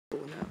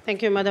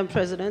Thank you, Madam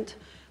President.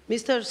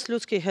 Mr.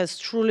 Slutsky has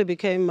truly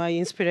become my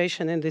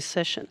inspiration in this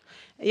session.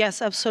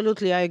 Yes,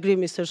 absolutely, I agree,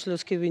 Mr.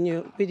 Slutsky,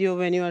 with you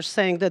when you are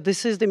saying that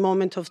this is the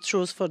moment of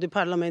truth for the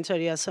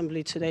Parliamentary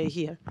Assembly today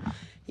here.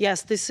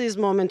 Yes, this is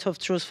moment of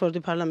truth for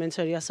the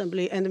Parliamentary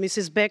Assembly, and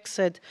Mrs. Beck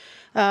said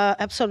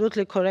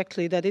absolutely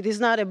correctly that it is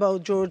not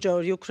about Georgia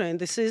or Ukraine.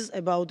 This is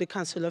about the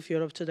Council of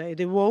Europe today.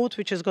 The vote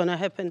which is going to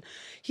happen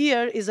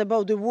here is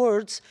about the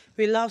words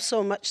we love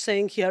so much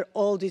saying here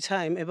all the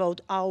time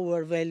about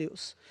our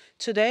values.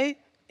 Today,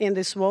 in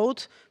this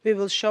vote, we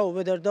will show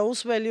whether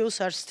those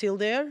values are still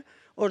there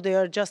or they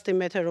are just a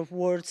matter of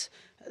words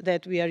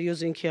that we are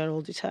using here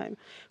all the time.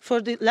 For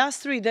the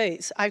last 3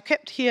 days, I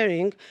kept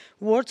hearing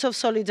words of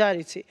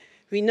solidarity.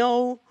 We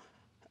know,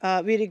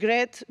 we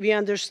regret, we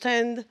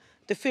understand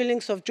the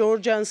feelings of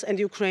Georgians and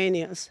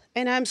Ukrainians.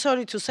 And I'm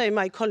sorry to say,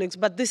 my colleagues,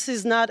 but this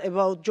is not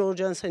about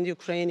Georgians and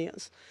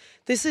Ukrainians.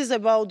 This is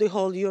about the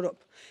whole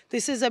Europe.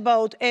 This is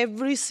about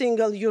every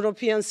single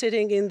European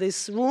sitting in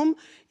this room,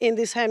 in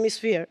this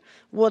hemisphere,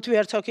 what we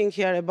are talking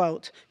here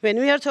about. When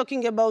we are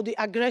talking about the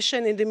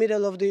aggression in the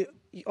middle of the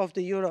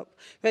Europe,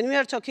 when we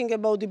are talking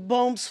about the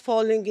bombs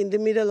falling in the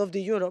middle of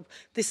the Europe,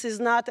 this is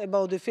not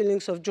about the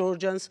feelings of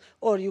Georgians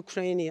or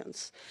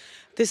Ukrainians.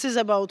 This is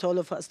about all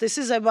of us. This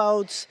is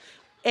about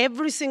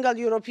every single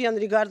European,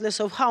 regardless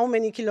of how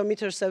many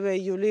kilometers away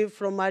you live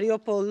from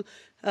Mariupol,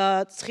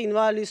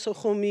 Tskhinvali,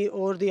 Sukhumi,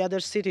 or the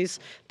other cities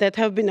that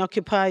have been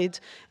occupied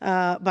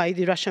by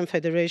the Russian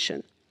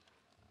Federation.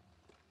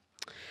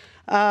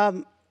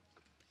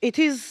 It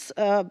is,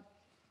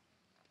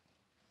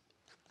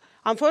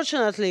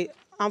 unfortunately,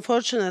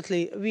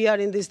 we are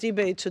in this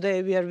debate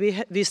today where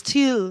we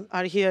still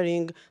are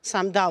hearing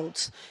some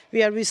doubts,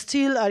 where we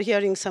still are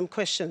hearing some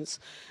questions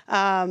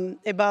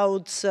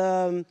about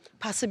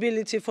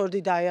possibility for the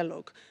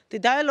dialogue. The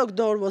dialogue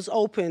door was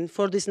open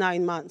for these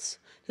 9 months.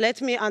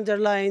 Let me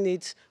underline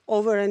it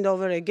over and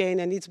over again,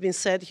 and it's been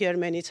said here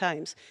many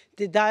times.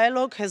 The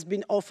dialogue has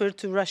been offered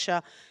to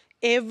Russia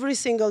every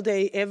single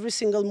day, every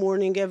single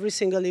morning, every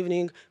single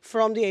evening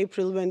from the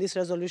April when this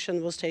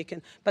resolution was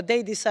taken. But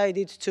they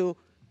decided to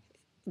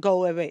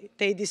go away.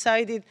 They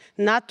decided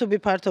not to be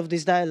part of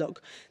this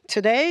dialogue.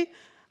 Today,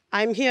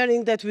 I'm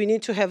hearing that we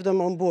need to have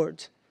them on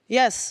board.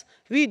 Yes,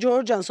 we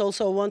Georgians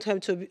also want them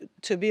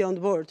to be on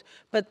board.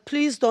 But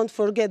please don't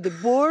forget the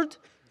board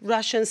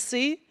Russian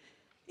Sea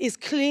is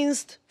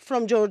cleansed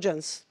from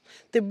Georgians.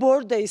 The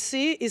board they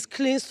see is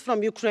cleansed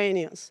from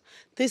Ukrainians.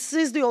 This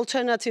is the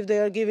alternative they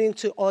are giving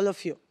to all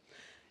of you.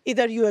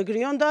 Either you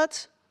agree on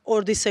that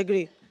or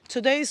disagree.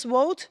 Today's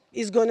vote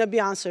is going to be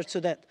answer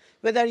to that.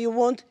 Whether you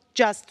want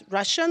just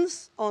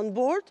Russians on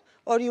board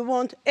or you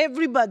want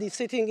everybody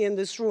sitting in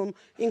this room,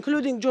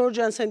 including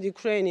Georgians and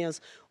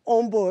Ukrainians,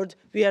 on board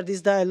where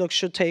this dialogue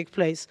should take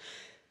place.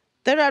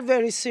 This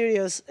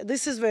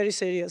is very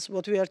serious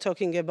what we are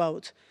talking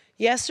about.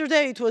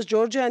 Yesterday, it was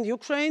Georgia and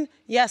Ukraine.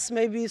 Yes,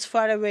 maybe it's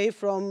far away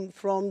from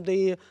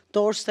the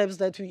doorsteps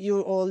that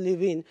you all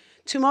live in.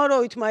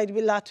 Tomorrow, it might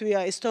be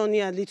Latvia,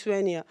 Estonia,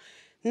 Lithuania.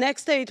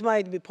 Next day, it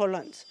might be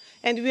Poland.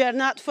 And we are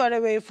not far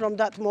away from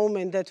that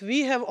moment that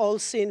we have all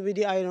seen with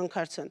the Iron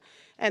Curtain.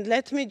 And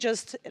let me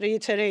just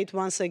reiterate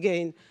once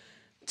again.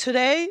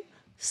 Today,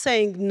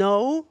 saying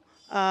no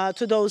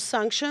to those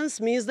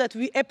sanctions means that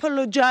we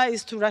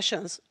apologize to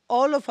Russians.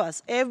 All of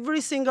us,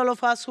 every single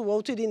of us who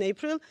voted in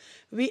April,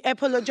 we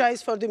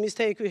apologize for the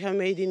mistake we have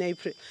made in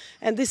April.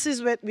 And this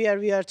is where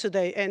we are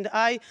today. And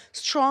I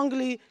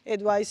strongly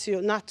advise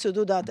you not to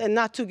do that and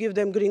not to give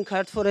them green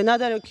card for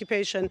another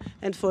occupation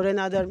and for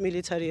another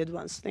military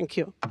advance. Thank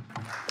you.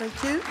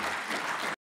 Thank you.